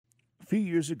few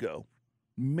years ago,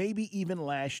 maybe even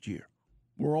last year,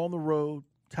 we're on the road,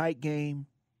 tight game,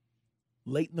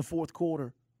 late in the fourth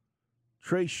quarter.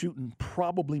 Trey's shooting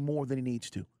probably more than he needs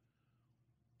to.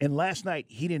 And last night,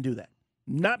 he didn't do that.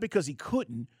 Not because he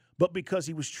couldn't, but because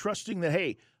he was trusting that,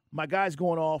 hey, my guy's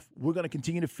going off. We're going to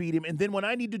continue to feed him. And then when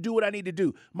I need to do what I need to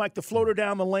do, Mike, the floater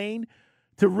down the lane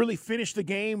to really finish the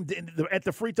game at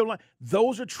the free throw line,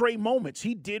 those are Trey moments.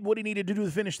 He did what he needed to do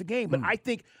to finish the game. But I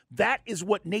think that is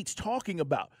what Nate's talking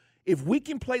about. If we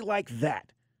can play like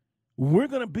that, we're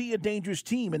going to be a dangerous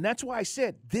team. And that's why I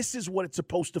said this is what it's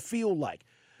supposed to feel like.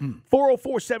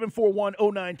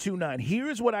 404-741-0929.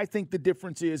 Here's what I think the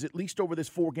difference is, at least over this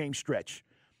 4-game stretch.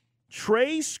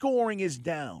 Trey's scoring is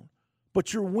down,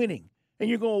 but you're winning. And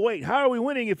you're going, wait, how are we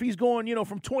winning if he's going,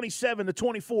 from 27 to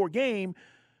 24 game?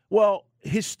 Well,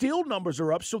 his steal numbers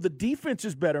are up, so the defense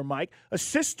is better, Mike.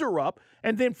 Assists are up.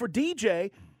 And then for DJ,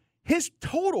 his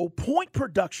total point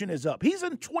production is up. He's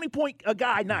a 20-point a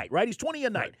guy night, right? He's 20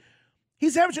 a night. Right.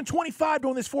 He's averaging 25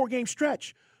 during this 4-game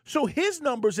stretch. So his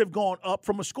numbers have gone up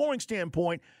from a scoring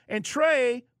standpoint, and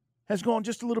Trey has gone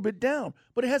just a little bit down.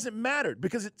 But it hasn't mattered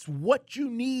because it's what you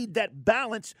need, that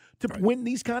balance, to win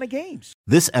these kind of games.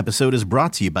 This episode is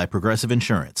brought to you by Progressive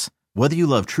Insurance. Whether you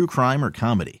love true crime or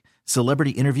comedy, celebrity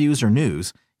interviews or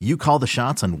news, you call the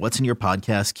shots on what's in your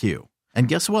podcast queue. And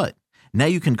guess what? Now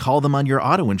you can call them on your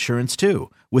auto insurance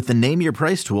too with the Name Your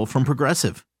Price tool from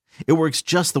Progressive. It works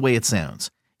just the way it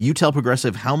sounds. You tell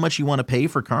Progressive how much you want to pay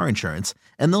for car insurance,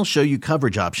 and they'll show you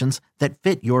coverage options that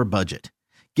fit your budget.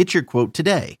 Get your quote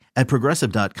today at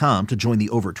Progressive.com to join the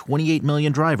over 28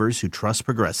 million drivers who trust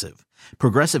Progressive.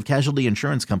 Progressive Casualty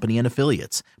Insurance Company and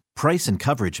Affiliates. Price and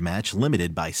coverage match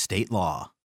limited by state law.